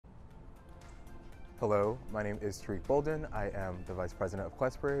Hello, my name is Tariq Bolden. I am the Vice President of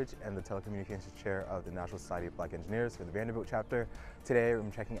Questbridge and the Telecommunications Chair of the National Society of Black Engineers for the Vanderbilt chapter. Today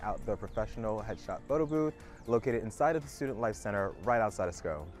I'm checking out the professional headshot photo booth located inside of the Student Life Center right outside of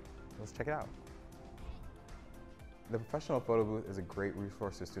SCO. Let's check it out. The professional photo booth is a great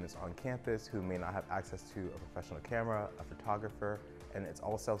resource for students on campus who may not have access to a professional camera, a photographer, and it's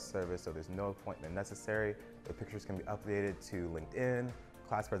all self-service, so there's no appointment necessary. The pictures can be uploaded to LinkedIn,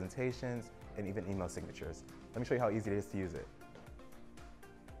 class presentations, and even email signatures. Let me show you how easy it is to use it.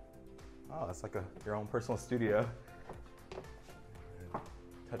 Oh, it's like your own personal studio.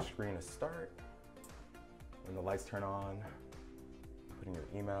 Touch screen to start. When the lights turn on, put in your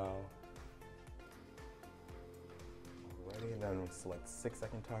email. Alrighty, and then select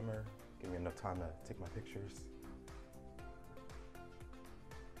 6-second timer. Give me enough time to take my pictures.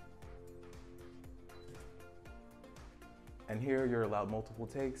 And here you're allowed multiple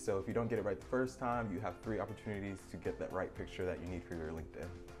takes, so if you don't get it right the first time, you have 3 opportunities to get that right picture that you need for your LinkedIn.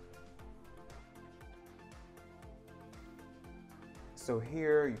 So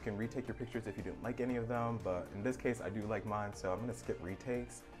here you can retake your pictures if you didn't like any of them, but in this case I do like mine, so I'm gonna skip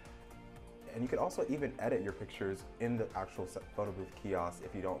retakes. And you can also even edit your pictures in the actual photo booth kiosk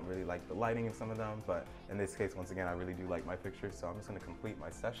if you don't really like the lighting in some of them, but in this case, once again, I really do like my pictures, so I'm just gonna complete my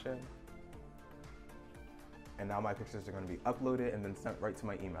session. And now my pictures are going to be uploaded and then sent right to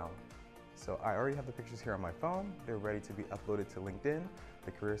my email. So I already have the pictures here on my phone. They're ready to be uploaded to LinkedIn. The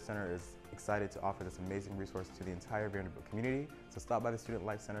Career Center is excited to offer this amazing resource to the entire Vanderbilt community. So stop by the Student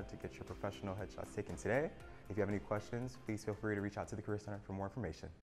Life Center to get your professional headshots taken today. If you have any questions, please feel free to reach out to the Career Center for more information.